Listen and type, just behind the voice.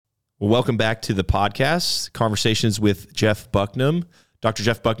Well, welcome back to the podcast, Conversations with Jeff Bucknam. Dr.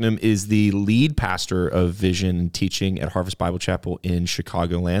 Jeff Bucknam is the lead pastor of Vision and Teaching at Harvest Bible Chapel in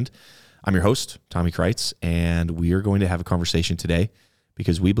Chicagoland. I'm your host, Tommy Kreitz, and we are going to have a conversation today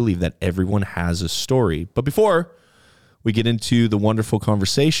because we believe that everyone has a story. But before we get into the wonderful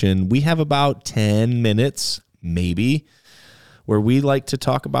conversation, we have about 10 minutes, maybe, where we like to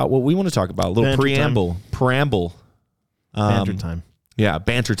talk about what we want to talk about, a little preamble. Banter time. Yeah,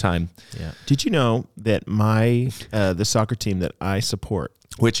 banter time. Yeah. Did you know that the soccer team that I support,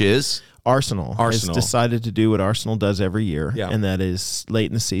 which is Arsenal, has decided to do what Arsenal does every year, and that is late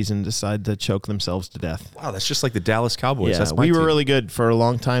in the season decide to choke themselves to death. Wow, that's just like the Dallas Cowboys. Yeah, that's my we were team. really good for a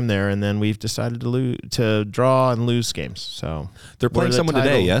long time there, and then we've decided to draw and lose games. So they're playing someone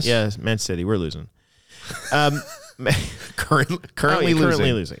today, yes? Yeah, Man City. We're losing. Currently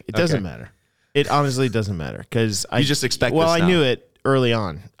losing. It doesn't matter. It honestly doesn't matter because you just expect. Well, this now. I knew it early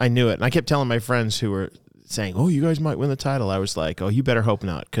on. I knew it, and I kept telling my friends who were saying, "Oh, you guys might win the title." I was like, "Oh, you better hope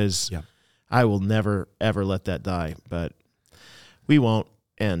not," because I will never ever let that die. But we won't.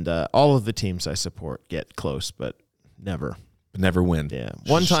 And all of the teams I support get close, but never win. Yeah,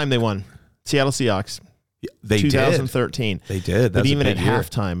 one time they won. Seattle Seahawks. They 2013. Did. They did. But even at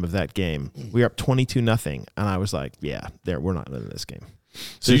halftime of that game, we were up 22-0, and I was like, "Yeah, we're not winning this game."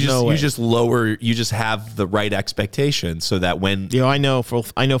 So you just have the right expectation so that when I know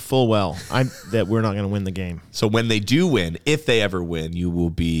full well that we're not going to win the game. So when they do win, if they ever win, you will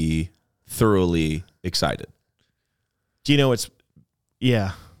be thoroughly excited. Do you know it's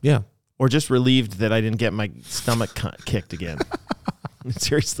yeah. Or just relieved that I didn't get my stomach kicked again.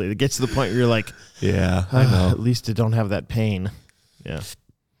 Seriously, it gets to the point where you're like, yeah, I know. At least I don't have that pain. Yeah.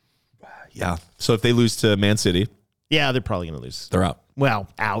 Yeah. So if they lose to Man City, yeah, they're probably going to lose. They're out. Well,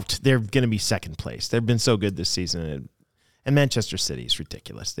 out. They're going to be second place. They've been so good this season. And Manchester City is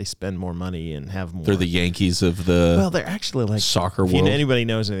ridiculous. They spend more money and have more. They're the Yankees of the Well, they're actually like soccer world. If anybody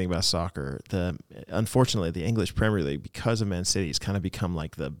knows anything about soccer, unfortunately, the English Premier League, because of Man City, has kind of become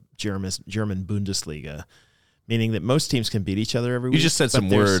like the German Bundesliga, meaning that most teams can beat each other every week. You just said some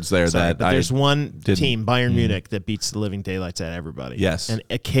words there there's one team, Bayern Munich, that beats the living daylights out of everybody. Yes. And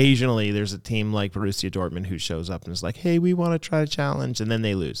occasionally there's a team like Borussia Dortmund who shows up and is like, hey, we want to try to challenge, and then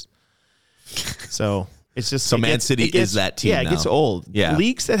they lose. So it's just Man City is that team. Yeah, it gets old. Yeah.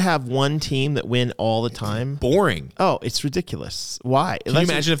 Leagues that have one team that win all the time. Boring. Oh, it's ridiculous. Why? Can you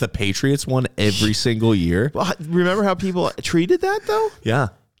imagine if the Patriots won every single year? Well, remember how people treated that though? Yeah.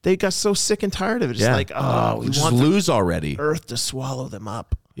 They got so sick and tired of it. It's like, we just want lose already. Earth to swallow them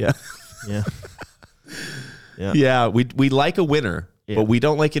up. Yeah. Yeah. Yeah. We like a winner, but we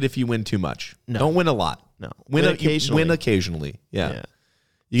don't like it if you win too much. No. Don't win a lot. No. Win occasionally. Yeah.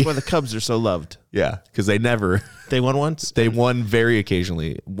 That's why the Cubs are so loved. Yeah, because they never. They won once? They won very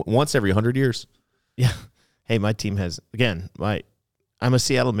occasionally. Once every 100 years. Yeah. Hey, my team has, again, I'm a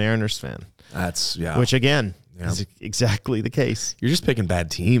Seattle Mariners fan. That's, Which, again, is exactly the case. You're just picking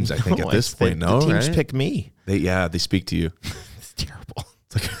bad teams, I think, at this point. The teams pick me. They speak to you. It's terrible.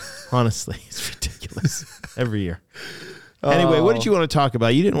 Honestly, it's ridiculous. Every year. Anyway, what did you want to talk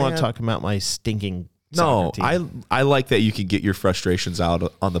about? You didn't want to talk about my stinking soccer team. I like that you can get your frustrations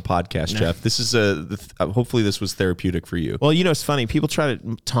out on the podcast, Jeff. This is hopefully this was therapeutic for you. Well, it's funny. People try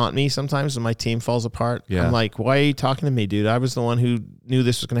to taunt me sometimes when my team falls apart. Yeah. I'm like, why are you talking to me, dude? I was the one who knew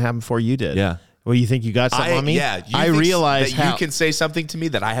this was going to happen before you did. Yeah. Well, you think you got something on me? Yeah. I realize that you can say something to me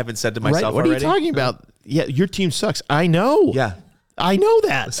that I haven't said to myself What already. are you talking about? Yeah, your team sucks. I know. Yeah. I know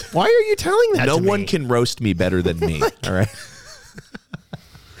that. Why are you telling that No to me? one can roast me better than me. All right.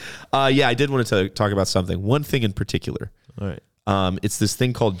 I did want to talk about something. One thing in particular. All right. It's this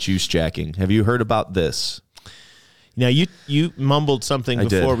thing called juice jacking. Have you heard about this? Now, you mumbled something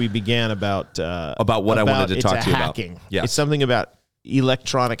before we began about what I wanted to talk to you hacking. about. Yeah. It's something about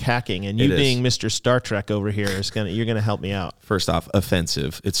electronic hacking, and you being Mr. Star Trek over here you're gonna help me out. First off,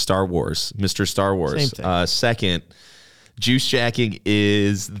 offensive. It's Star Wars, Mr. Star Wars. Same thing. Second, juice jacking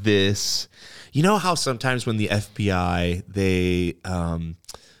is this. You know how sometimes when the FBI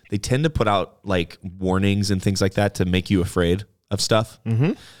they tend to put out like warnings and things like that to make you afraid of stuff.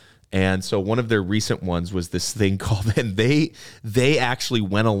 Mm-hmm. And so one of their recent ones was this thing called, and they actually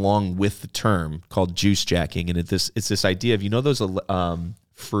went along with the term called juice jacking, and it's this idea of those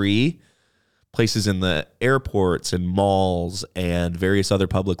free places in the airports and malls and various other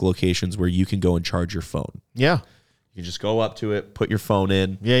public locations where you can go and charge your phone. Yeah. You can just go up to it, put your phone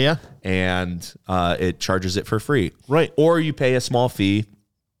in. Yeah. And it charges it for free. Right. Or you pay a small fee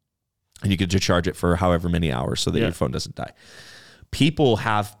and you get to charge it for however many hours so that your phone doesn't die. People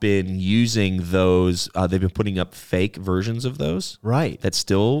have been using those. They've been putting up fake versions of those. Right. That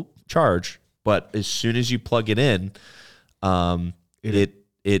still charge, but as soon as you plug it in,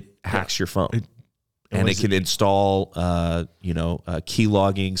 it hacks your phone. And it can install, key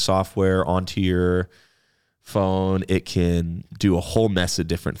logging software onto your phone. It can do a whole mess of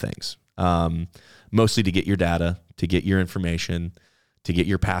different things, mostly to get your data, to get your information, to get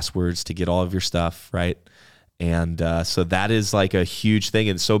your passwords, to get all of your stuff, right? And so that is like a huge thing.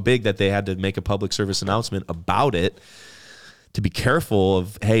 And it's so big that they had to make a public service announcement about it to be careful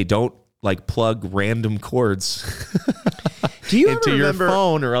of, hey, don't like plug random cords into your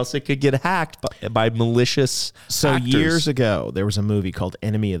phone, or else it could get hacked by malicious actors. Years ago, there was a movie called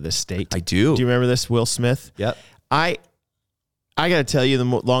Enemy of the State. I do. Do you remember this? Will Smith? Yep. I got to tell you, the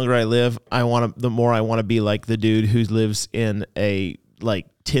longer I live, the more I want to be like the dude who lives in a like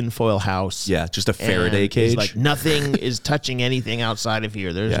tinfoil house. Yeah, just a Faraday cage. Like nothing is touching anything outside of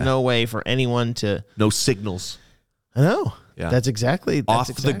here. There's no way for anyone to. No signals. I know. Yeah. That's exactly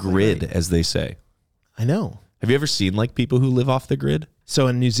off the grid, right. As they say. I know. Have you ever seen like people who live off the grid? So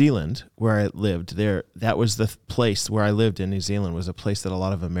in New Zealand, where I lived, that was the place where I lived in New Zealand, was a place that a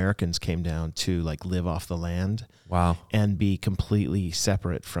lot of Americans came down to like live off the land. Wow. And be completely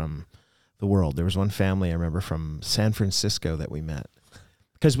separate from the world. There was one family I remember from San Francisco that we met,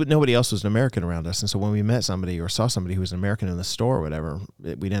 because nobody else was an American around us. And so when we met somebody or saw somebody who was an American in the store or whatever,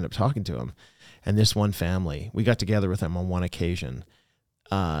 we'd end up talking to them. And this one family, we got together with them on one occasion.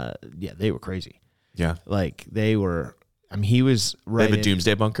 They were crazy. Yeah. Like they were, he was right. They have a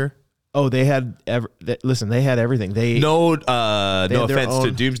doomsday bunker? Oh, they had, they had everything. No offense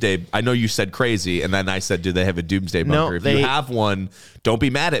to doomsday. I know you said crazy, and then I said, do they have a doomsday bunker? If you have one, don't be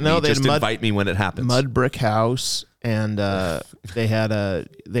mad at me. Just invite me when it happens. Mud brick house. And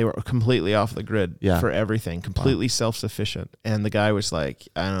they were completely off the grid for everything, completely self-sufficient. And the guy was like,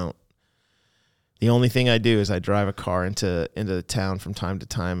 the only thing I do is I drive a car into the town from time to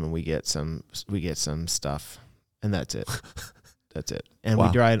time, and we get some stuff, and that's it. That's it. And we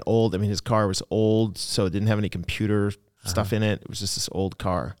drive an old. His car was old, so it didn't have any computer stuff in it. It was just this old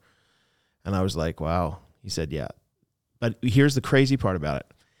car, and I was like, wow. He said, yeah. But here's the crazy part about it.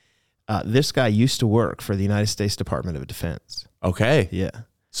 This guy used to work for the United States Department of Defense. Okay. Yeah.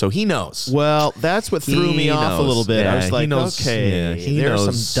 So he knows. Well, that's what threw me off a little bit. Yeah, I was like, there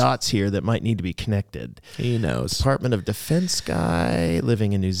are some dots here that might need to be connected. He knows. Department of Defense guy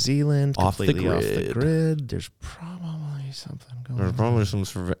living in New Zealand, completely off the grid. There's probably something going on. There's probably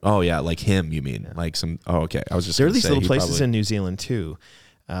some. Oh, yeah, like him, you mean. Yeah. Like some. Oh, okay. I was just. There are these little places in New Zealand, too.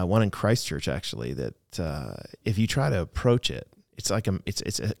 One in Christchurch, actually, that if you try to approach it, it's like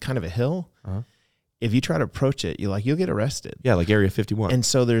it's a kind of a hill. Uh-huh. If you try to approach it, you'll get arrested. Yeah, like Area 51. And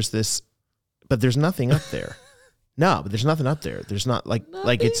so there's this, but there's nothing up there. No, but there's nothing up there. There's not like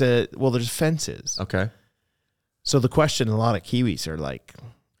it's there's fences. Okay. So the question, a lot of Kiwis are like,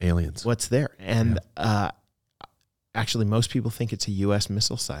 aliens. What's there? And actually, most people think it's a U.S.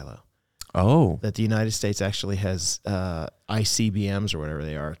 missile silo. Oh. That the United States actually has ICBMs or whatever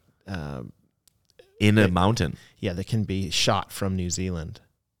they are. In a mountain. Yeah, that can be shot from New Zealand.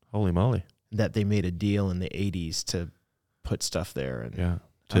 Holy moly. That they made a deal in the 80s to put stuff there. And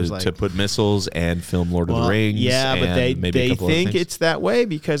to put missiles and film Lord of the Rings. Yeah, but they think it's that way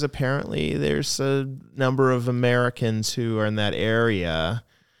because apparently there's a number of Americans who are in that area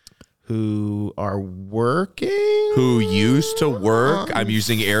who are working. Who used to work, I'm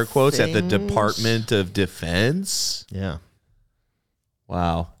using air quotes, at the Department of Defense. Yeah.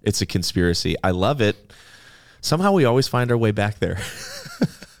 Wow. It's a conspiracy. I love it. Somehow we always find our way back there.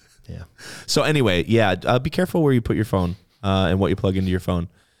 Yeah. So anyway, be careful where you put your phone and what you plug into your phone,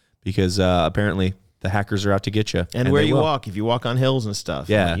 because apparently the hackers are out to get you. And where you walk, if you walk on hills and stuff,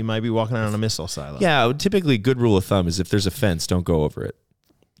 you might be walking on a missile silo. Yeah, typically good rule of thumb is if there's a fence, don't go over it.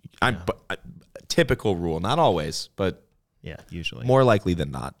 Typical rule, not always, but usually more likely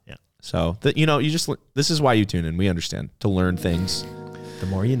than not. Yeah. So that this is why you tune in. We understand, to learn things. The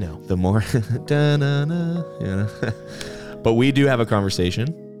more you know. The more. But we do have a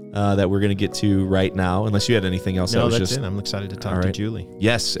conversation that we're going to get to right now, unless you had anything else. No, that's it. I'm excited to talk to Julie.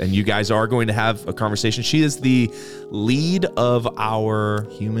 Yes, and you guys are going to have a conversation. She is the lead of our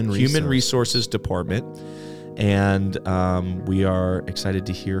Human Resources Department, and we are excited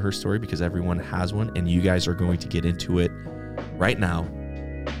to hear her story because everyone has one, and you guys are going to get into it right now.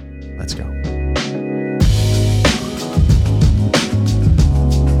 Let's go.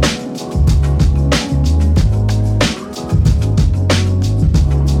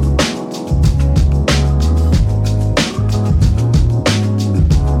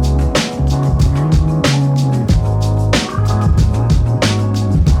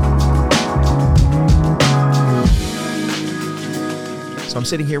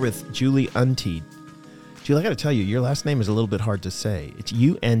 sitting here with Julie Untiedt. Julie, I got to tell you, your last name is a little bit hard to say. It's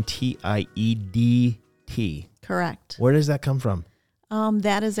Untiedt. Correct. Where does that come from?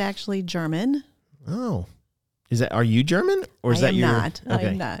 That is actually German. Oh, are you German, or is I that am your? not. Okay. I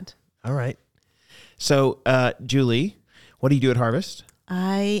am not. All right. So, Julie, what do you do at Harvest?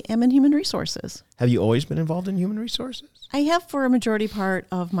 I am in human resources. Have you always been involved in human resources? I have for a majority part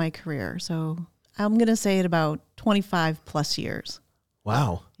of my career. So I'm going to say it about 25 plus years.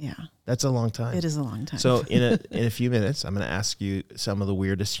 Wow. Yeah. That's a long time. It is a long time. So in a few minutes, I'm going to ask you some of the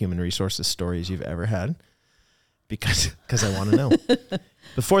weirdest human resources stories you've ever had because I want to know.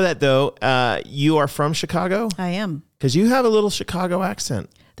 Before that, though, you are from Chicago? I am. Because you have a little Chicago accent.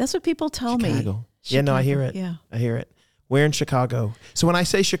 That's what people tell me. Chicago. Yeah, no, I hear it. Yeah. I hear it. Where in Chicago? So when I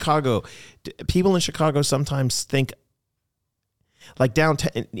say Chicago, people in Chicago sometimes think, like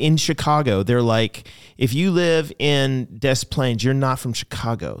downtown in Chicago, they're like, if you live in Des Plaines, you're not from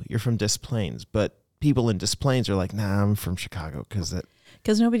Chicago. You're from Des Plaines. But people in Des Plaines are like, nah, I'm from Chicago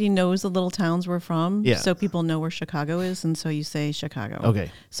because nobody knows the little towns we're from. Yeah. So people know where Chicago is. And so you say Chicago.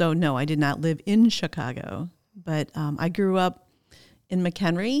 Okay. So no, I did not live in Chicago. But I grew up in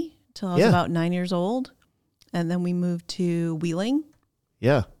McHenry till I was about 9 years old. And then we moved to Wheeling.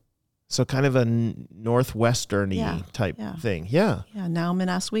 Yeah. So kind of a northwestern-y type thing. Yeah. Yeah, now I'm in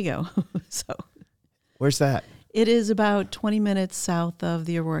Oswego. So Where's that? it is about 20 minutes south of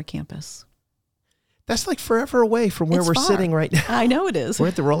the Aurora campus. That's like forever away from where It's we're far. sitting right now. I know it is. We're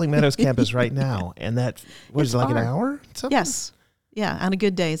at the Rolling Meadows campus right now. And that was It's like an far. hour? Something? Yes. Yeah, on a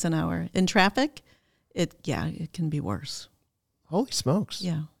good day, it's an hour. In traffic, it can be worse. Holy smokes.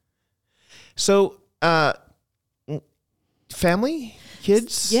 Yeah. So, family,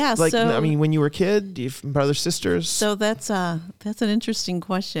 kids? Yeah, Like, so- I mean, when you were a kid, do you have brothers, sisters? So that's an interesting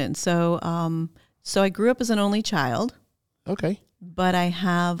question. So I grew up as an only child, Okay. but I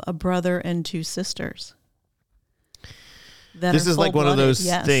have a brother and two sisters. This is like one of those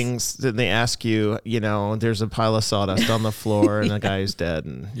things that they ask you, there's a pile of sawdust on the floor and the guy's dead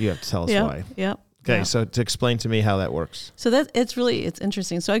and you have to tell us why. Yep. Okay, Yep. so to explain to me how that works. So it's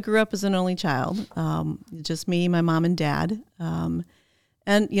interesting. So I grew up as an only child, just me, my mom and dad.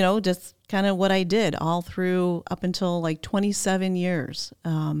 And, just kind of what I did all through up until like 27 years.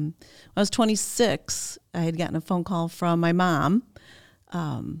 When I was 26, I had gotten a phone call from my mom.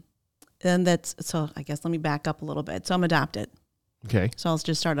 So I guess let me back up a little bit. So I'm adopted. Okay. So I'll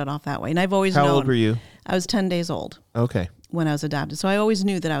just start it off that way. And I've always known. How old were you? I was 10 days old. Okay. When I was adopted. So I always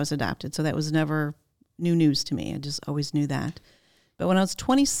knew that I was adopted. So that was never new news to me. I just always knew that. But when I was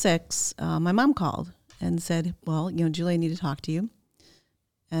 26, my mom called and said, well, Julie, I need to talk to you.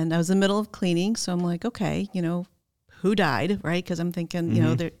 And I was in the middle of cleaning. So I'm like, okay, who died, right? Because I'm thinking,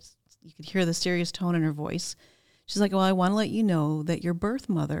 you could hear the serious tone in her voice. She's like, well, I want to let you know that your birth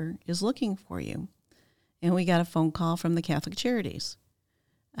mother is looking for you. And we got a phone call from the Catholic Charities.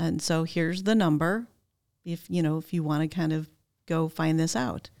 And so here's the number if you want to kind of go find this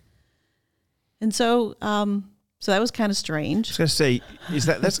out. And so that was kind of strange. I was going to say,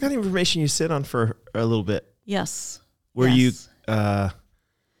 that's the kind of information you sit on for a little bit. Yes. Did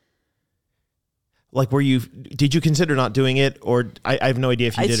you consider not doing it, or I have no idea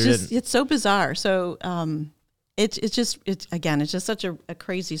if you did or didn't? It's so bizarre. So it's just such a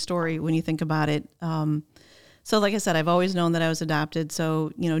crazy story when you think about it. So like I said, I've always known that I was adopted.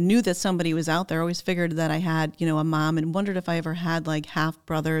 So, knew that somebody was out there, always figured that I had, a mom, and wondered if I ever had like half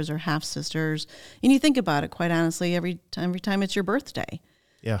brothers or half sisters. And you think about it, quite honestly, every time it's your birthday,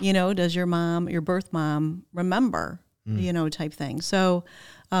 does your birth mom remember, type thing. So,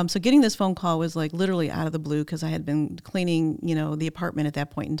 so getting this phone call was like literally out of the blue because I had been cleaning, the apartment at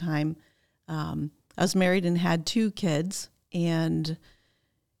that point in time. I was married and had 2 kids, and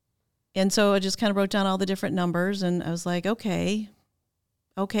so I just kind of wrote down all the different numbers, and I was like, okay,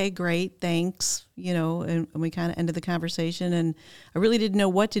 great, thanks, and we kind of ended the conversation, and I really didn't know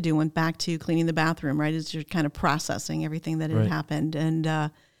what to do. Went back to cleaning the bathroom, right, as you're kind of processing everything that had happened, and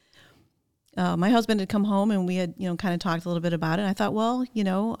my husband had come home, and we had, kind of talked a little bit about it. And I thought, well,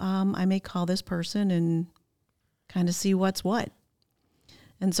 I may call this person and kind of see what's what.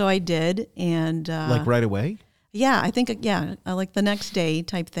 And so I did. And like right away? Yeah, I think, like the next day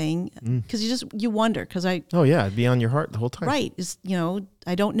type thing. Because you wonder, because it'd be on your heart the whole time. Right.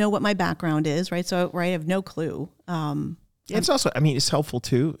 I don't know what my background is, right? So, I have no clue. It's also, it's helpful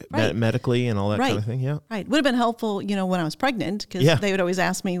too, medically and all that kind of thing. Yeah. Right. Would have been helpful, when I was pregnant, because they would always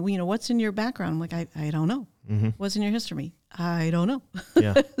ask me, what's in your background? I'm like, I don't know. Mm-hmm. What's in your history? I don't know.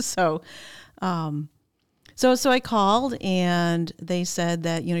 Yeah. So I called, and they said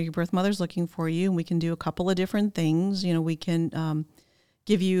that, your birth mother's looking for you, and we can do a couple of different things. We can,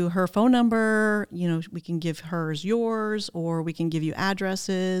 give you her phone number, we can give hers yours, or we can give you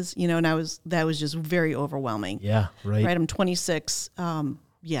addresses, and that was just very overwhelming. Yeah, right. Right. I'm 26.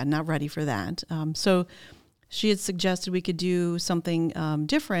 Not ready for that. So she had suggested we could do something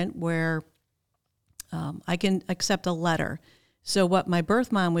different where I can accept a letter. So what my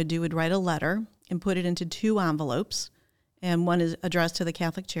birth mom would do would write a letter and put it into 2 envelopes, and one is addressed to the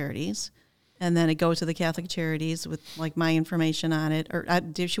Catholic Charities. And then it goes to the Catholic Charities with like my information on it, or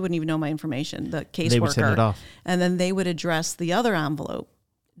she wouldn't even know my information, the caseworker. They would send it off. And then they would address the other envelope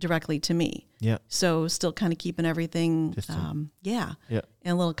directly to me. Yeah. So still kind of keeping everything, and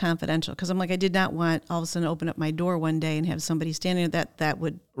a little confidential. Because I'm like, I did not want all of a sudden to open up my door one day and have somebody standing there that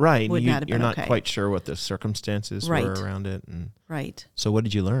would right. Would not have you're been not okay. quite sure what the circumstances Right. were around it. And Right. so what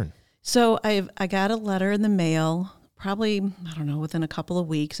did you learn? So I got a letter in the mail, probably, I don't know, within a couple of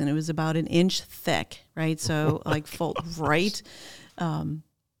weeks, and it was about an inch thick, right? So like full, right?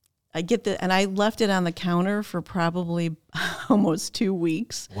 I get and I left it on the counter for probably almost 2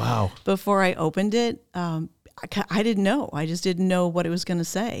 weeks. Wow. Before I opened it. I didn't know. I just didn't know what it was going to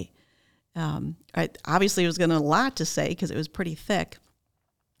say. Obviously, it was going to a lot to say because it was pretty thick.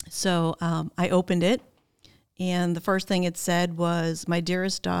 So I opened it, and the first thing it said was, "My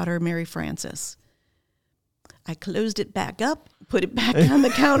dearest daughter, Mary Frances." I closed it back up, put it back on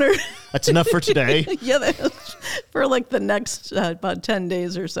the counter. That's enough for today. For like the next about 10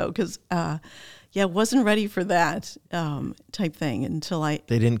 days or so, because wasn't ready for that type thing until I.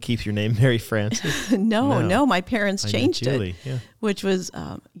 They didn't keep your name, Mary Frances? No, my parents changed Julie, it, which was,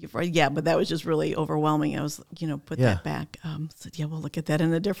 but that was just really overwhelming. I was, put that back. Said, we'll look at that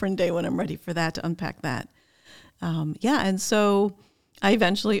in a different day when I'm ready for that, to unpack that. And so I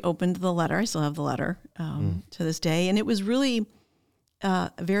eventually opened the letter. I still have the letter to this day. And it was really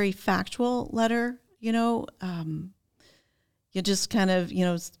a very factual letter, you just kind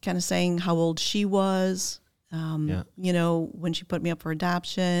of saying how old she was, when she put me up for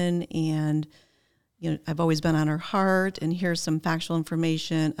adoption, and, I've always been on her heart, and here's some factual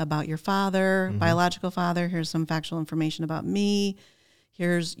information about your father, biological father. Here's some factual information about me.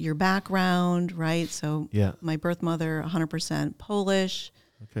 Here's your background, right? So my birth mother, 100% Polish,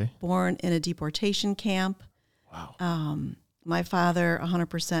 born in a deportation camp. Wow. My father,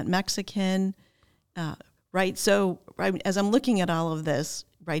 100% Mexican, right? So as I'm looking at all of this,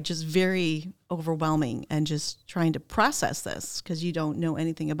 right, just very overwhelming, and just trying to process this because you don't know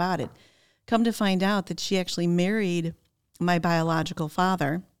anything about it. Come to find out that she actually married my biological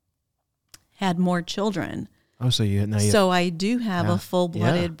father, had more children. Oh, so I do have a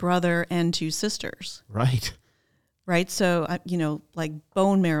full-blooded brother and 2 sisters. Right. Right. So, like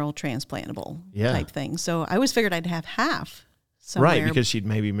bone marrow transplantable type thing. So I always figured I'd have half somewhere. Right, because she'd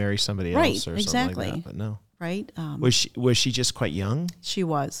maybe marry somebody else or something like that, but no. Right. Was she just quite young? She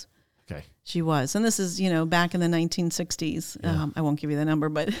was. Okay. She was. And this is, back in the 1960s. Yeah. I won't give you the number,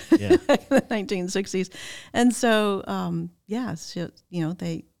 but back in the 1960s. And so, she,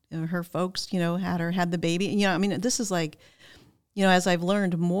 her folks, had the baby. This is like, as I've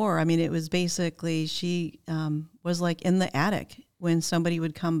learned more, it was basically she was like in the attic when somebody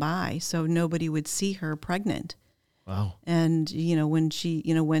would come by, so nobody would see her pregnant. Wow. And, when she,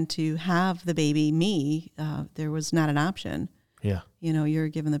 went to have the baby, me, there was not an option. Yeah. You're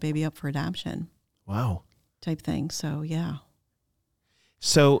giving the baby up for adoption. Wow. Type thing. So, yeah.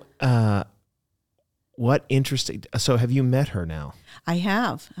 So, what interesting. So, have you met her now? I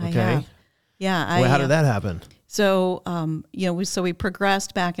have. Okay. I have. Yeah. Well, how did that happen? So, we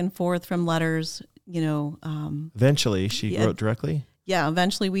progressed back and forth from letters, Eventually, she wrote directly? Yeah,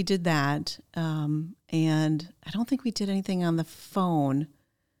 eventually we did that. And I don't think we did anything on the phone.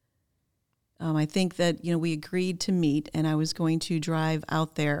 I think that, we agreed to meet, and I was going to drive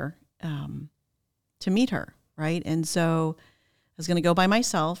out there to meet her, right? And so I was going to go by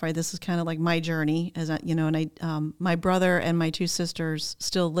myself, right? This is kind of like my journey, and my brother and my 2 sisters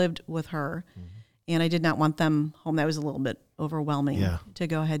still lived with her, and I did not want them home. That was a little bit overwhelming to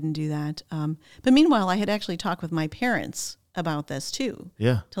go ahead and do that. But meanwhile, I had actually talked with my parents about this too,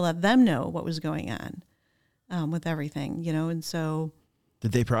 to let them know what was going on with everything, and so.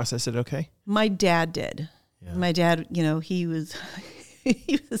 Did they process it okay? My dad did. Yeah. My dad, he was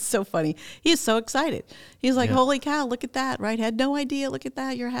so funny. He is so excited. He's like, holy cow, look at that, right? Had no idea. Look at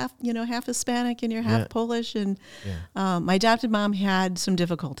that. You're half Hispanic and you're half Polish. And my adopted mom had some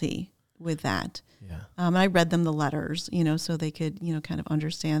difficulty with that. Yeah. And I read them the letters, so they could, kind of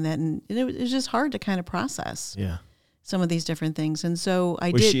understand that. And it was just hard to kind of process some of these different things. And so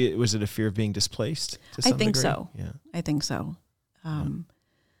was it a fear of being displaced to some think degree? So. Yeah. I think so.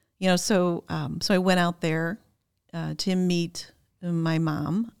 So I went out there to meet my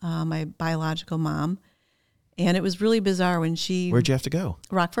mom, my biological mom. And it was really bizarre when she... Where'd you have to go?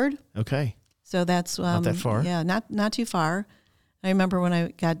 Rockford. Okay. So that's... not that far? Yeah, not too far. I remember when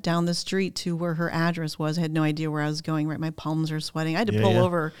I got down the street to where her address was, I had no idea where I was going, right? My palms are sweating. I had to pull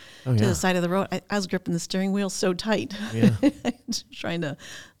over to the side of the road. I was gripping the steering wheel so tight. Yeah. Trying to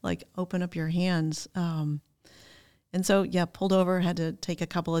like open up your hands. And so, pulled over, had to take a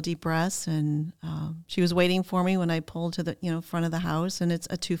couple of deep breaths, and she was waiting for me when I pulled to the front of the house, and it's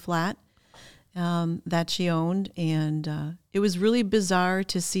a 2-flat that she owned. And it was really bizarre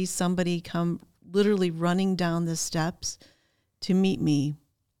to see somebody come literally running down the steps to meet me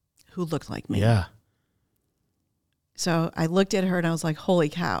who looked like me. Yeah. So I looked at her and I was like, holy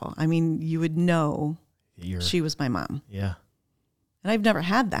cow. I mean, you would know she was my mom. Yeah. And I've never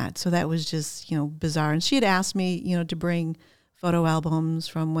had that. So that was just, bizarre. And she had asked me, to bring photo albums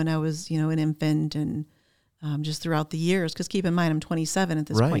from when I was, an infant and just throughout the years. Because keep in mind, I'm 27 at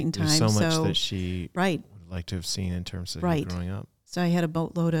this point in time. There's so much that she would like to have seen in terms of you growing up. So I had a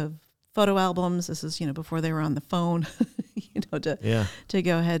boatload of photo albums. This is, before they were on the phone, to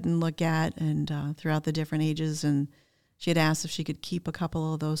go ahead and look at, and throughout the different ages. And she had asked if she could keep a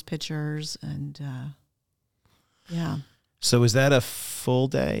couple of those pictures. And So was that a full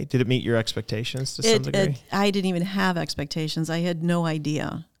day? Did it meet your expectations to some degree? I didn't even have expectations. I had no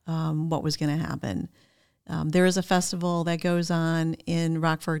idea what was going to happen. There is a festival that goes on in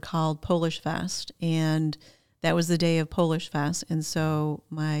Rockford called Polish Fest, and that was the day of Polish Fest. And so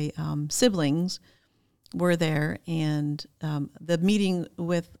my siblings were there, and the meeting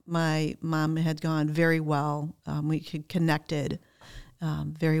with my mom had gone very well. We connected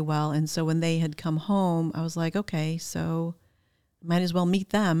very well. And so when they had come home, I was like, okay, so might as well meet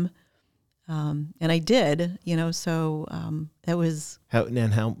them. And I did, so that was... you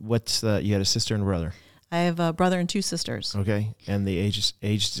had a sister and a brother? I have a brother and 2 sisters. Okay. And the age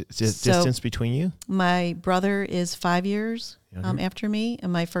distance between you? My brother is 5 years after me,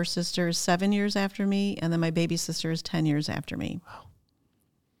 and my first sister is 7 years after me, and then my baby sister is 10 years after me.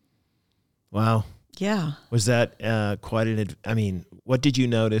 Wow. Yeah. Was that quite what did you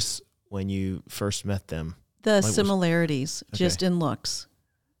notice when you first met them? The similarities, just in looks,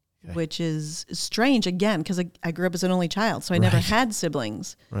 which is strange, again, because I grew up as an only child, so I never had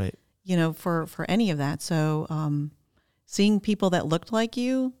siblings. Right. For any of that. So seeing people that looked like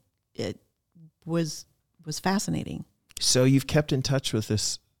you, it was fascinating. So you've kept in touch with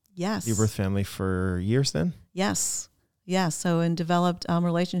your birth family for years then? Yes. So and developed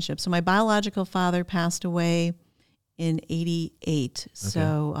relationships. So my biological father passed away in 1988.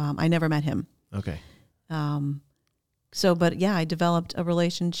 So I never met him. Okay. I developed a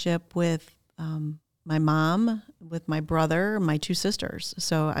relationship with my mom, with my brother, my 2 sisters.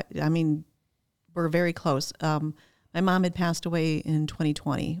 So, we're very close. My mom had passed away in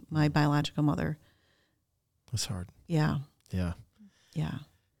 2020, my biological mother. That's hard. Yeah. Yeah. Yeah.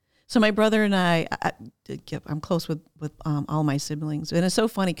 So my brother and I'm close with all my siblings. And it's so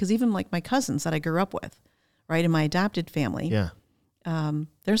funny because even like my cousins that I grew up with, right, in my adopted family,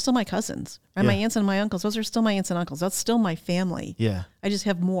 they're still my cousins. Right? My aunts and my uncles, those are still my aunts and uncles. That's still my family. Yeah. I just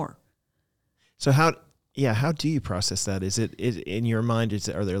have more. So how do you process that? Is it in your mind?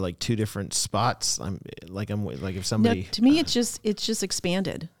 Are there like 2 different spots? If somebody. No, to me, it's just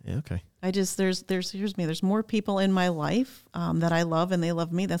expanded. Yeah. Okay. There's more people in my life that I love, and they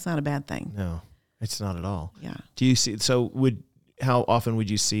love me. That's not a bad thing. No, it's not at all. Yeah. Do you see? So how often would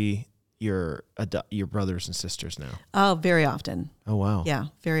you see your brothers and sisters now? Oh, very often. Oh wow. Yeah,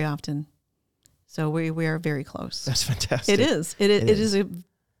 very often. So we are very close. That's fantastic. It is. It is a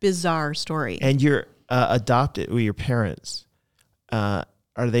bizarre story. And you're adopted with your parents. Are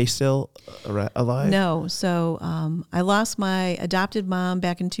they still alive? No. So I lost my adopted mom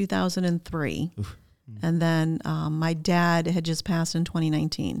back in 2003. Oof. And then my dad had just passed in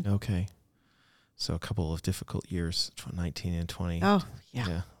 2019. Okay. So a couple of difficult years, 19 and 20. Oh, yeah.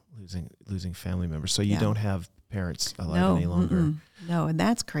 Yeah, losing family members. So you don't have parents alive any longer. Mm-mm. No, and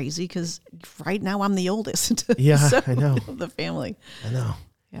that's crazy because right now I'm the oldest. Yeah, I know. Of the family. I know.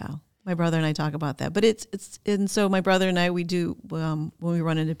 Yeah. My brother and I talk about that, but and so my brother and I, we do, when we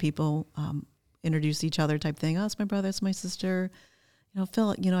run into people, introduce each other type thing. Oh, it's my brother, it's my sister.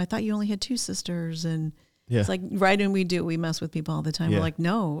 Phil, I thought you only had 2 sisters. And it's like, right. And we mess with people all the time. Yeah. We're like,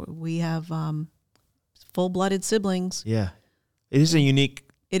 no, we have full-blooded siblings. Yeah. It is a unique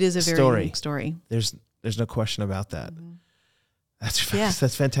It is a very unique story. There's no question about that. Mm-hmm.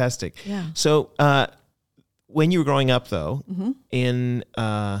 That's fantastic. Yeah. So, when you were growing up, though, in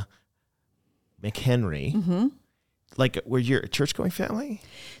McHenry, were you a church-going family?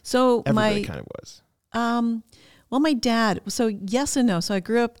 So everybody kind of was. Well, my dad. So yes and no. So I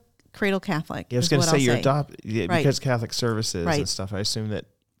grew up cradle Catholic. I was going to say you're adopted because Catholic services Right. and stuff. I assume that.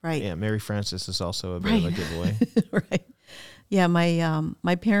 Right. Yeah, Mary Frances is also a bit of a giveaway. Right. Yeah,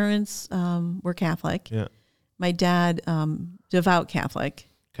 my parents were Catholic. Yeah. My dad, devout Catholic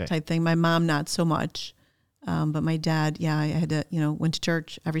Okay. type thing. My mom, not so much. But my dad, yeah, I had to, went to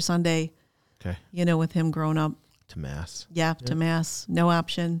church every Sunday. Okay. With him growing up. To mass. Yeah, to mass, no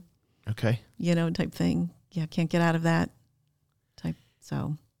option. Okay. Type thing. Yeah, can't get out of that type.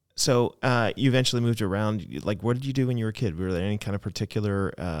 So you eventually moved around. Like, what did you do when you were a kid? Were there any kind of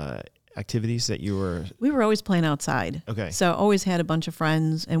particular activities that you were? We were always playing outside. Okay. So always had a bunch of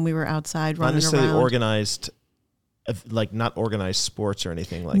friends, and we were outside Not running necessarily around. organized, like not organized sports or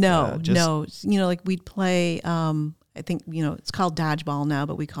anything like No, that. no. Like we'd play. I think it's called dodgeball now,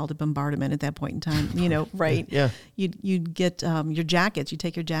 but we called it bombardment at that point in time. Right? Yeah. You'd get your jackets. You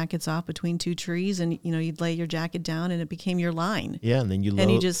take your jackets off between two trees, and you'd lay your jacket down, and it became your line. Yeah, and then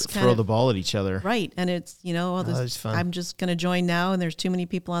you just throw the ball at each other. Right, and it's that's fun. I'm just going to join now, and there's too many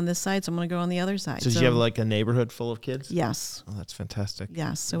people on this side, so I'm going to go on the other side. So did you have like a neighborhood full of kids? Yes. Oh, that's fantastic.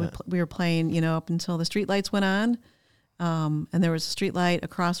 Yes. So we were playing, up until the street lights went on. And there was a street light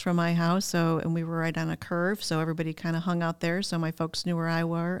across from my house. And we were right on a curve. So everybody kind of hung out there. So my folks knew where I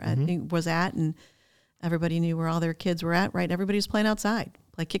was at, and everybody knew where all their kids were at, right? Everybody was playing outside,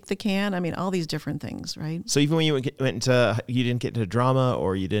 like kick the can. I mean, all these different things, right? So even when you went into, you didn't get into drama,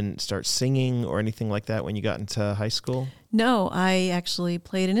 or you didn't start singing or anything like that when you got into high school? No, I actually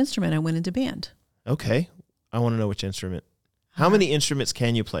played an instrument. I went into band. Okay. I want to know which instrument. How many instruments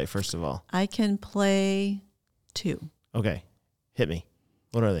can you play, first of all? I can play 2. Okay. Hit me.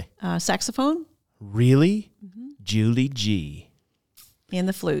 What are they? Saxophone. Really? Mm-hmm. Julie G. And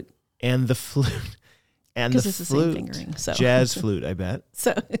the flute. And the flute. And the flute. It's the same fingering. So. Jazz flute, I bet.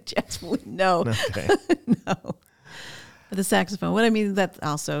 So jazz flute, no. Okay. No. But the saxophone. What I mean, that's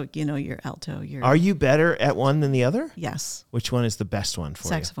also, your alto. Are you better at one than the other? Yes. Which one is the best one for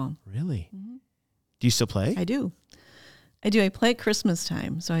Saxophone. you? Really? Mm-hmm. Do you still play? I do. I play at Christmas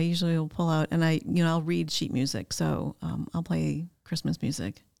time. So I usually will pull out and I'll read sheet music. So I'll play Christmas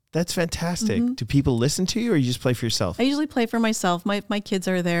music. That's fantastic. Mm-hmm. Do people listen to you, or you just play for yourself? I usually play for myself. My kids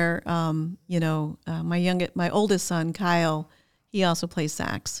are there. My oldest son, Kyle, he also plays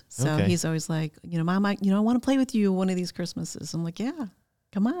sax. So he's always like, Mom, I want to play with you one of these Christmases. I'm like, yeah,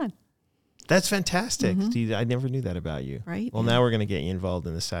 come on. That's fantastic. Mm-hmm. See, I never knew that about you. Right. Well, now we're going to get you involved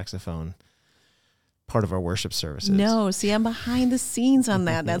in the saxophone part of our worship services. No, see, I'm behind the scenes on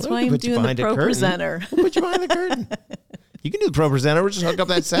that. That's why I'm doing the pro presenter. We'll put you behind the curtain. You can do the pro presenter. We'll just hook up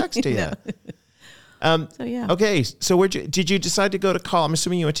that sax to you. So yeah. Okay, so did you decide to go to college? I'm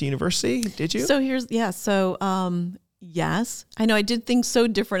assuming you went to university. Did you? So yes, I know I did things so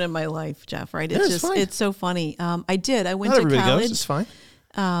different in my life, Jeff. Right? It's so funny. I did. I went Not to everybody college. Goes. It's fine.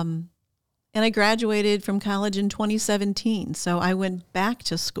 And I graduated from college in 2017. So I went back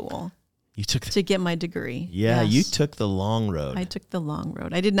to school. You took to get my degree. Yeah, yes. You took the long road. I took the long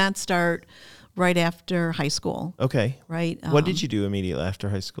road. I did not start right after high school. Okay. Right. What did you do immediately after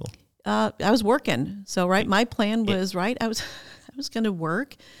high school? I was working. So my plan was I was going to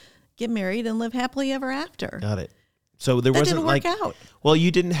work, get married, and live happily ever after. Got it. So there wasn't didn't work out. Well,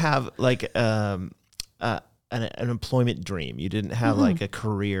 you didn't have like an employment dream. You didn't have like a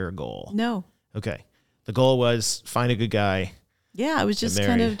career goal. No. Okay. The goal was find a good guy. Yeah, it was just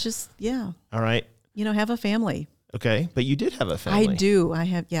kind of All right. Have a family. Okay, but you did have a family. I do. I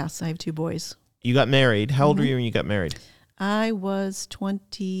have 2 boys. You got married. How old were you when you got married? I was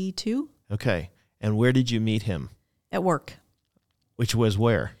 22. Okay. And where did you meet him? At work. Which was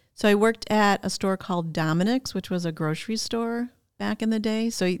where? So I worked at a store called Dominic's, which was a grocery store back in the day.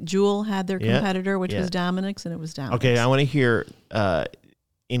 So Jewel had their competitor, which was Dominic's, and it was Dominic's. Okay, I want to hear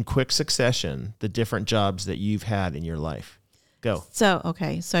in quick succession the different jobs that you've had in your life. Go. So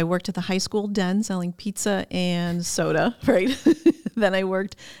I worked at the high school den selling pizza and soda, right? Then I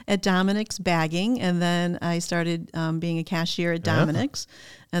worked at Dominic's bagging, and then I started being a cashier at Dominic's,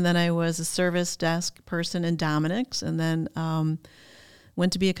 and then I was a service desk person in Dominic's, and then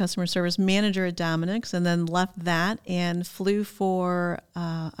went to be a customer service manager at Dominic's, and then left that and flew for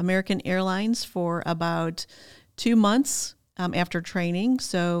American Airlines for about 2 months after training.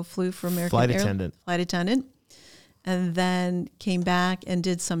 So flew for American flight attendant. And then came back and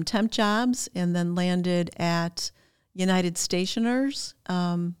did some temp jobs, and then landed at United Stationers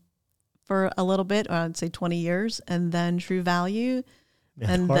for a little bit, or I'd say 20 years, and then True Value,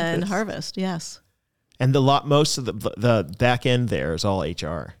 and then Harvest, yes. And most of the back end there is all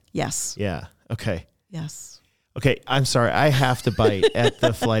HR. Yes. Yeah. Okay. Yes. Okay. I'm sorry. I have to bite at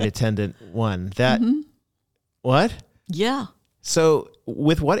the flight attendant one. That What? Yeah. So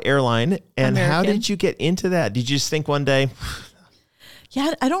with what airline and how American. did you get into that? Did you just think one day,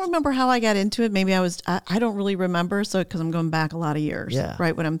 Yeah, I don't remember how I got into it. Maybe I don't really remember. So, because I'm going back a lot of years, Yeah.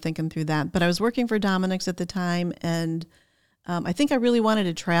 right, when I'm thinking through that. But I was working for Dominick's at the time, and I think I really wanted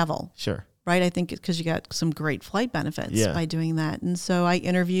to travel, sure. right? I think because you got some great flight benefits by doing that. And so I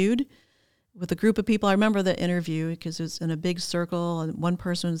interviewed with a group of people. I remember the interview because it was in a big circle, and one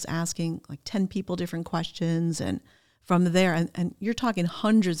person was asking like 10 people different questions. And from there, and you're talking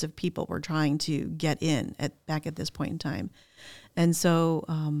hundreds of people were trying to get in back at this point in time. And so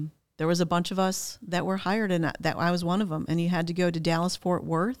there was a bunch of us that were hired, and that I was one of them. And you had to go to Dallas, Fort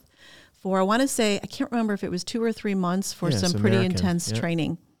Worth for, I want to say, I can't remember if it was 2 or 3 months for some pretty American. intense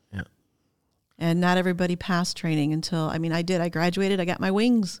training. Yeah. And not everybody passed training until, I did. I graduated. I got my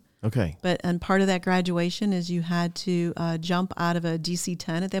wings. Okay. And part of that graduation is you had to jump out of a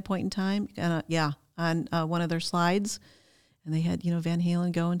DC-10 at that point in time. On one of their slides. And they had, Van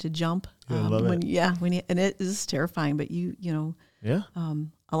Halen going to jump. I love it. And it is terrifying, but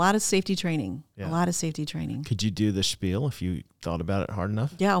a lot of safety training. Yeah. A lot of safety training. Could you do the spiel if you thought about it hard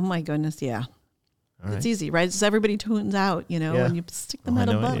enough? Yeah. Oh my goodness. Yeah. All right. It's easy, right? It's everybody tunes out, and you stick the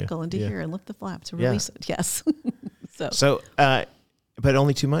metal idea. buckle into here and lift the flap to release it. Yes. So, but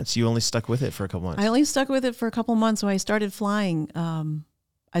only 2 months. You only stuck with it for a couple months. I only stuck with it for a couple months. So I started flying.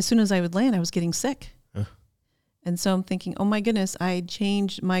 As soon as I would land, I was getting sick. And so I'm thinking, oh my goodness, I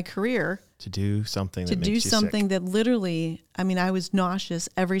changed my career to do something that makes you sick. that literally, I was nauseous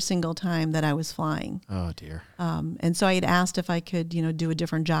every single time that I was flying. Oh dear. And so I had asked if I could, do a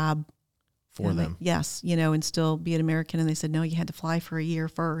different job for them. Yes, and still be an American. And they said, no, you had to fly for a year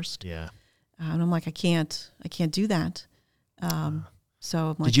first. Yeah. And I'm like, I can't do that. So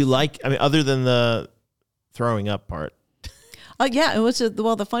I'm like, did you other than the throwing up part? Yeah, it was.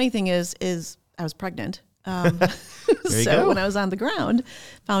 The funny thing is I was pregnant. So when I was on the ground,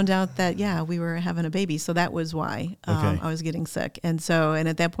 found out that we were having a baby, so that was why I was getting sick. And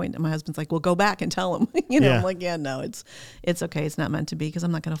at that point, my husband's like, "Well, go back and tell him." I'm like, "Yeah, no, it's okay. It's not meant to be because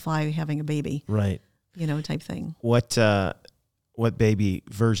I'm not going to fly having a baby." Right. Type thing. What baby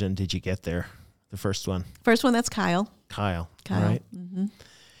version did you get there? The first one. First one, that's Kyle. Kyle. Right. Mm-hmm.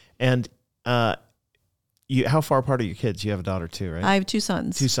 And how far apart are your kids? You have a daughter too, right? I have 2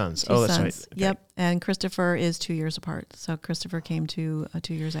 sons. 2 sons. That's right. Okay. Yep. And Christopher is 2 years apart. So Christopher came 2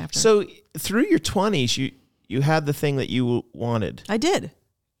 years after. So through your 20s, you had the thing that you wanted. I did.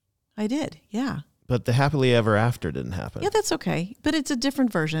 Yeah. But the happily ever after didn't happen. Yeah, that's okay. But it's a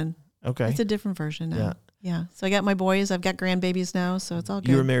different version. Okay. It's a different version now. Yeah. So I got my boys. I've got grandbabies now, so it's all good.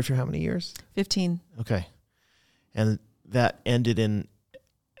 You were married for how many years? 15. Okay. And that ended in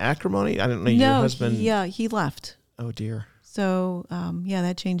acrimony? I don't know. Your husband? He left. Oh, dear. So,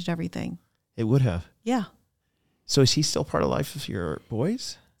 that changed everything. It would have. Yeah. So is he still part of life of your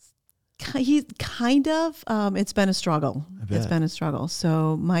boys? He kind of. It's been a struggle. It's been a struggle.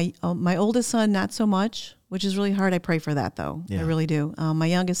 So my oldest son, not so much, which is really hard. I pray for that, though. Yeah. I really do. My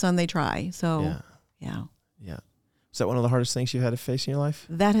youngest son, they try. So, yeah. Is that one of the hardest things you had to face in your life?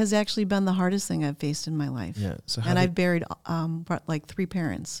 That has actually been the hardest thing I've faced in my life. Yeah. So I've buried like 3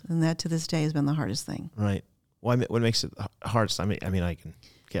 parents, and that to this day has been the hardest thing. Right. Well, what makes it hardest? I mean, I can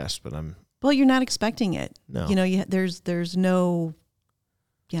guess, but Well, you're not expecting it. No. There's no.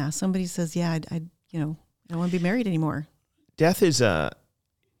 Yeah. Somebody says, I don't want to be married anymore. Death is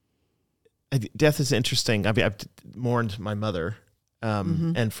interesting. I've mourned my mother,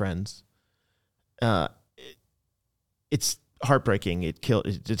 and friends. It's heartbreaking. It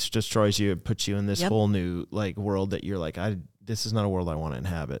just destroys you and puts you in this whole new world that you're like, this is not a world I want to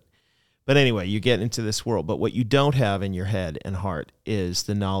inhabit. But anyway, you get into this world. But what you don't have in your head and heart is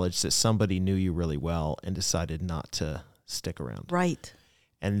the knowledge that somebody knew you really well and decided not to stick around. Right.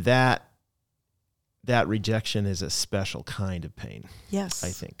 And that rejection is a special kind of pain. Yes. I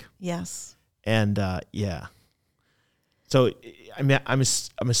think. Yes. And so I'm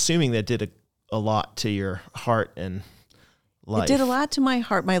assuming that did a lot to your heart and life. It did a lot to my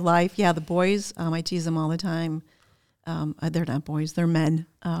heart, my life. Yeah, the boys, I tease them all the time. They're not boys, they're men.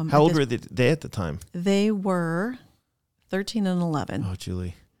 How old were they at the time? They were 13 and 11. Oh,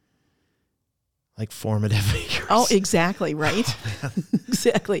 Julie. Like formative years. Oh, exactly, right? Oh,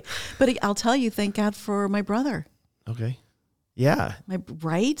 exactly. But I'll tell you, thank God for my brother. Okay. Yeah.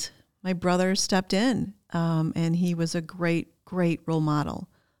 My brother stepped in, and he was a great role model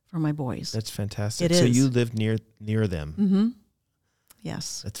for my boys. That's fantastic. It so is. you lived near them. Mm-hmm.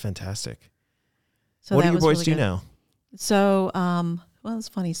 Yes. That's fantastic. So what do your boys really do good. now? So, it's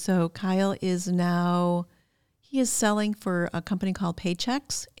funny. So Kyle is now, He is selling for a company called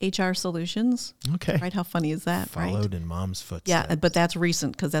Paychex, HR Solutions. Okay. Right? How funny is that, right? Followed in mom's footsteps. Yeah, but that's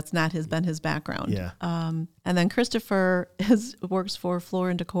recent because that's not been his background. Yeah. And then Christopher works for Floor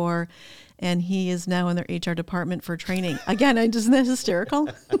and Decor, and he is now in their HR department for training. Again, isn't that hysterical?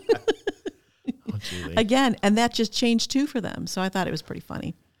 Again, and that just changed too for them. So I thought it was pretty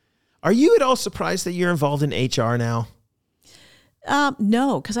funny. Are you at all surprised that you're involved in HR now?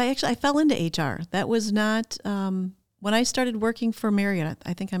 No, because I fell into HR. That was not when I started working for Marriott.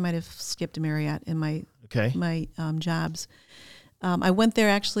 I think I might have skipped Marriott in my jobs. I went there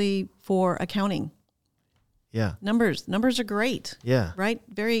actually for accounting. Yeah, numbers are great. Yeah, right.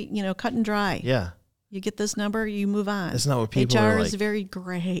 Very cut and dry. Yeah, you get this number, you move on. That's not what people HR are like. is very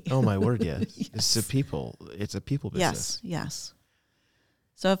gray. Oh my word! Yeah, Yes. It's a people business. Yes.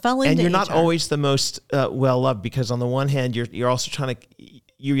 So I fell into and you're HR. not always the most well loved, because on the one hand you're also trying to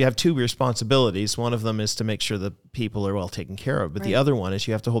you have two responsibilities. One of them is to make sure that people are well taken care of, but the other one is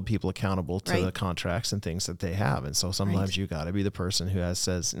you have to hold people accountable to the contracts and things that they have. And so sometimes you got to be the person who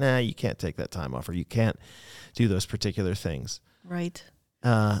says, nah, you can't take that time off, or you can't do those particular things. Right.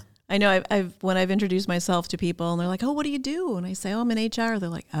 I know when I've introduced myself to people and they're like, oh, what do you do? And I say, oh, I'm in HR. They're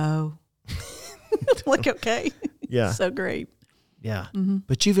like, oh, like, okay. Yeah. So great. Yeah. Mm-hmm.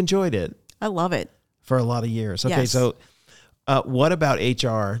 But you've enjoyed it. I love it. For a lot of years. Okay. Yes. So what about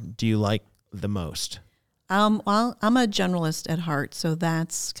HR do you like the most? Well, I'm a generalist at heart. So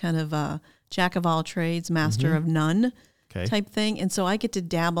that's kind of a jack of all trades, master of none type thing. And so I get to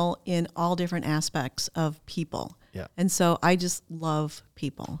dabble in all different aspects of people. Yeah. And so I just love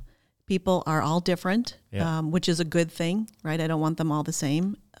people. People are all different, which is a good thing, right? I don't want them all the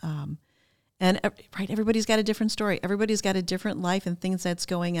same. And everybody's got a different story. Everybody's got a different life and things that's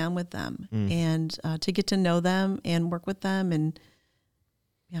going on with them. And to get to know them and work with them. And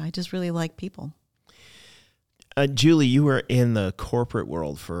I just really like people. Julie, you were in the corporate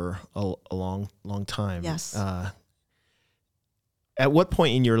world for a long, long time. Yes. At what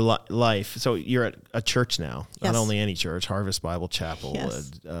point in your life, so you're at a church now, Yes. not only any church, Harvest Bible Chapel,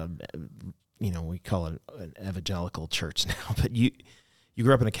 Yes. We call it an evangelical church now, but you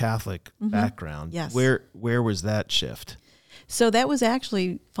grew up in a Catholic background. Yes. Where was that shift? So that was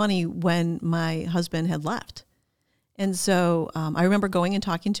actually funny when my husband had left. And so I remember going and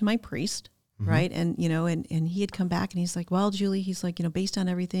talking to my priest, right? And, and he had come back and he's like, well, Julie, he's like, based on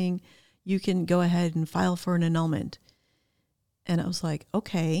everything, you can go ahead and file for an annulment. And I was like,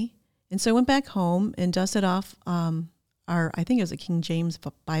 okay. And so I went back home and dusted off I think it was a King James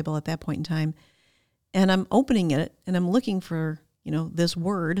Bible at that point in time. And I'm opening it and I'm looking for, this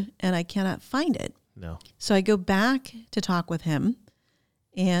word, and I cannot find it. No. So I go back to talk with him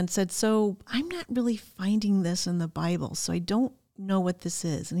and said, so I'm not really finding this in the Bible, so I don't know what this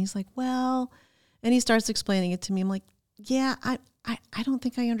is. And he's like, well, and he starts explaining it to me. I'm like, yeah, I don't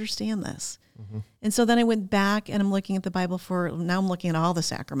think I understand this. And so then I went back and I'm looking at the Bible now I'm looking at all the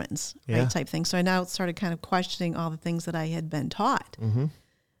sacraments, right, type thing. So I now started kind of questioning all the things that I had been taught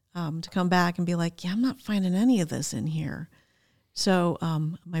to come back and be like, yeah, I'm not finding any of this in here. So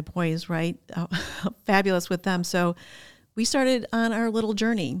my boys, right, fabulous with them. So we started on our little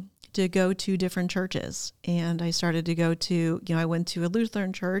journey to go to different churches. And I started to go to, I went to a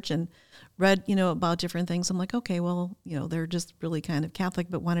Lutheran church and read, about different things. I'm like, okay, well, they're just really kind of Catholic,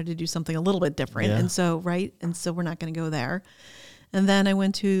 but wanted to do something a little bit different. Yeah. And so, we're not going to go there. And then I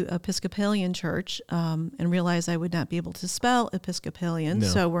went to Episcopalian church and realized I would not be able to spell Episcopalian. No.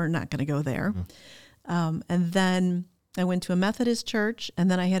 So we're not going to go there. And then I went to a Methodist church,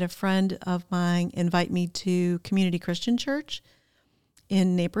 and then I had a friend of mine invite me to Community Christian Church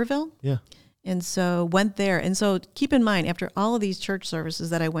in Naperville. Yeah. And so went there. And so keep in mind, after all of these church services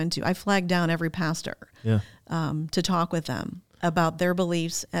that I went to, I flagged down every pastor to talk with them about their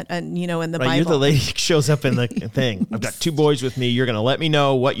beliefs and in the Bible. You're the lady who shows up in the thing. I've got two boys with me. You're going to let me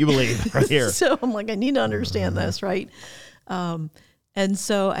know what you believe right here. So I'm like, I need to understand this, right? And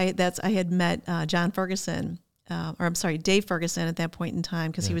so I had met John Ferguson, Dave Ferguson at that point in time,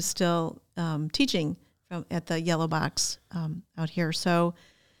 because he was still teaching at the Yellow Box out here. So,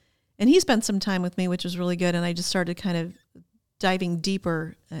 and he spent some time with me, which was really good. And I just started kind of diving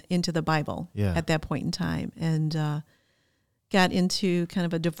deeper into the Bible at that point in time, and got into kind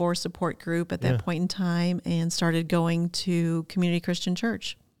of a divorce support group at that point in time, and started going to Community Christian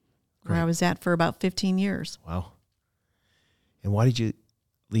Church, where I was at for about 15 years. Wow. And why did you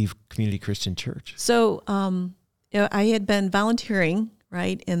leave Community Christian Church? So I had been volunteering,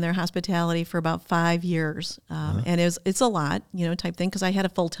 right, in their hospitality for about 5 years. And it's a lot, type thing, because I had a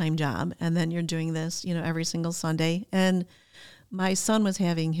full-time job, and then you're doing this, every single Sunday. And my son was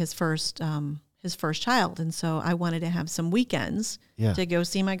having his first his first child. And so I wanted to have some weekends to go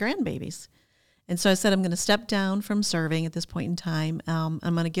see my grandbabies. And so I said, I'm going to step down from serving at this point in time. I'm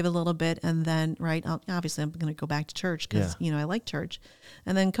going to give a little bit, and then, obviously I'm going to go back to church because, I like church.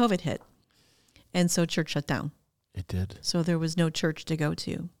 And then COVID hit. And so church shut down. It did. So there was no church to go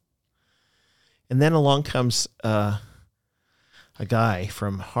to. And then along comes a guy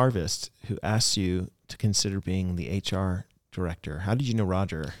from Harvest who asks you to consider being the HR director. How did you know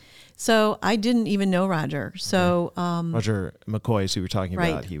Roger? So I didn't even know Roger. So Roger McCoy is who we were talking right.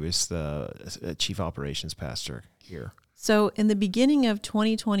 about. He was the chief operations pastor here. So in the beginning of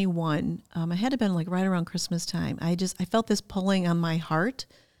 2021, I had to been like right around Christmas time. I felt this pulling on my heart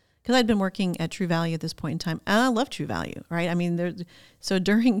because I'd been working at True Value at this point in time, and I love True Value, right? I mean, so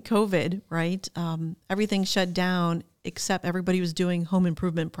during COVID, right, everything shut down except everybody was doing home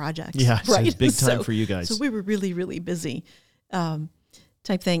improvement projects. Yeah, right? So it's big time for you guys. So we were really, really busy.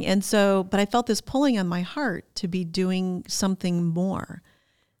 Type thing. And so, but I felt this pulling on my heart to be doing something more.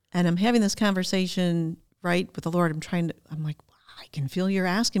 And I'm having this conversation, right, with the Lord. I'm like, I can feel you're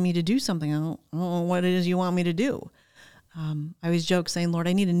asking me to do something. I don't know what it is you want me to do. I always joke saying, Lord,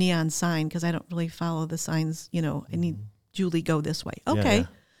 I need a neon sign because I don't really follow the signs. I need Julie, go this way. Okay.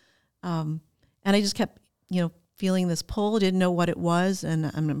 Yeah. And I just kept, feeling this pull, didn't know what it was.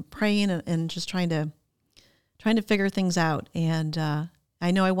 And I'm praying and just trying to figure things out. And, I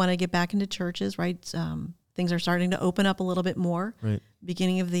know I want to get back into churches, right? Things are starting to open up a little bit more, right.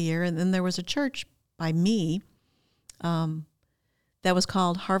 Beginning of the year. And then there was a church by me that was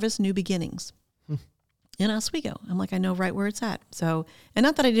called Harvest New Beginnings in Oswego. I'm like, I know right where it's at. So, and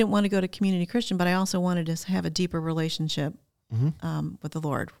not that I didn't want to go to Community Christian, but I also wanted to have a deeper relationship with the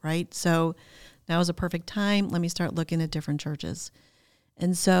Lord, right? So now is a perfect time. Let me start looking at different churches.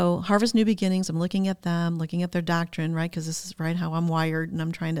 And so Harvest New Beginnings, I'm looking at them, looking at their doctrine, right? Because this is right how I'm wired, and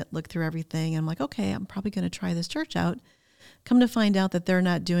I'm trying to look through everything. And I'm like, okay, I'm probably going to try this church out. Come to find out that they're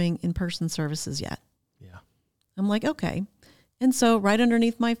not doing in-person services yet. Yeah. I'm like, okay. And so right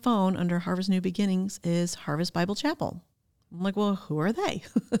underneath my phone, under Harvest New Beginnings, is Harvest Bible Chapel. I'm like, well, who are they?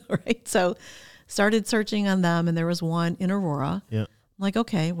 Right? So started searching on them, and there was one in Aurora. Yeah. I'm like,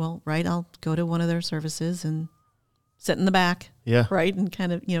 okay, well, right, I'll go to one of their services and sit in the back, right, and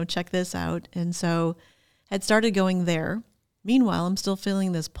kind of, check this out. And so had started going there. Meanwhile, I'm still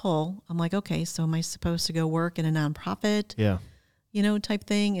feeling this pull. I'm like, okay, so am I supposed to go work in a nonprofit, type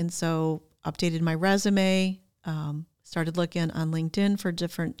thing? And so updated my resume, started looking on LinkedIn for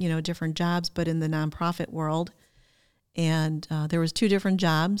different jobs, but in the nonprofit world. And there was 2 different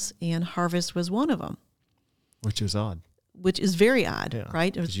jobs, and Harvest was one of them. Which is odd. Which is very odd,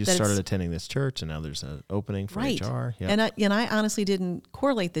 right? Because you started attending this church, and now there's an opening for HR. Yeah. And I honestly didn't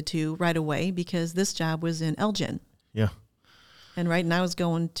correlate the two right away because this job was in Elgin. Yeah. And I was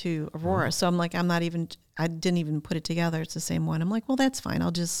going to Aurora. So I'm like, I didn't even put it together. It's the same one. I'm like, well, that's fine.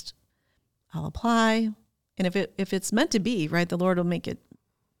 I'll apply. And if it's meant to be, right, the Lord will make it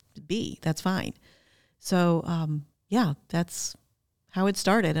be. That's fine. So, that's how it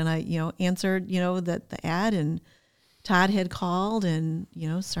started. And I, answered, the ad, and Todd had called and,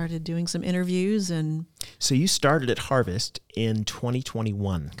 started doing some interviews. And so you started at Harvest in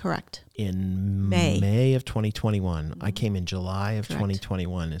 2021. Correct. In May of 2021. Mm-hmm. I came in July of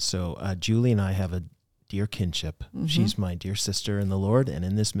 2021. And so Julie and I have a dear kinship. Mm-hmm. She's my dear sister in the Lord and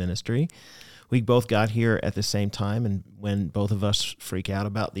in this ministry. We both got here at the same time. And when both of us freak out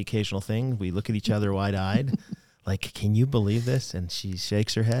about the occasional thing, we look at each other wide-eyed. Like, can you believe this? And she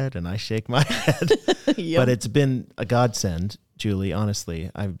shakes her head, and I shake my head. Yep. But it's been a godsend, Julie.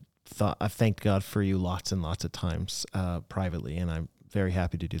 Honestly, I've thanked God for you lots and lots of times privately, and I'm very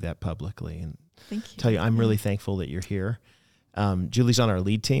happy to do that publicly. And thank you. Tell you, I'm really thankful that you're here. Julie's on our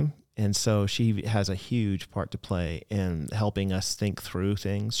lead team, and so she has a huge part to play in helping us think through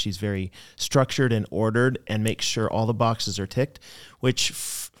things. She's very structured and ordered, and makes sure all the boxes are ticked, which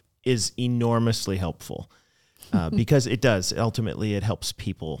is enormously helpful. Because it does. Ultimately, it helps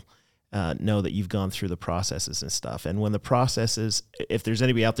people know that you've gone through the processes and stuff. And when the processes, if there's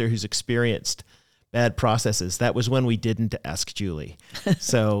anybody out there who's experienced bad processes, that was when we didn't ask Julie.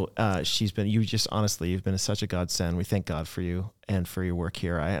 So you've been such a godsend. We thank God for you and for your work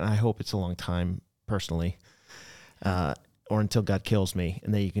here. I hope it's a long time personally, or until God kills me,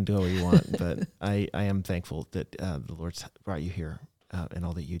 and then you can do what you want. But I am thankful that the Lord's brought you here and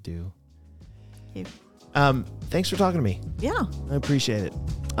all that you do. Thank you. Thanks for talking to me. Yeah. I appreciate it.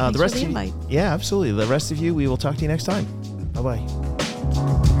 Thanks for the invite. Yeah, absolutely. The rest of you, we will talk to you next time.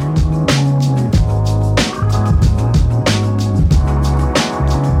 Bye-bye.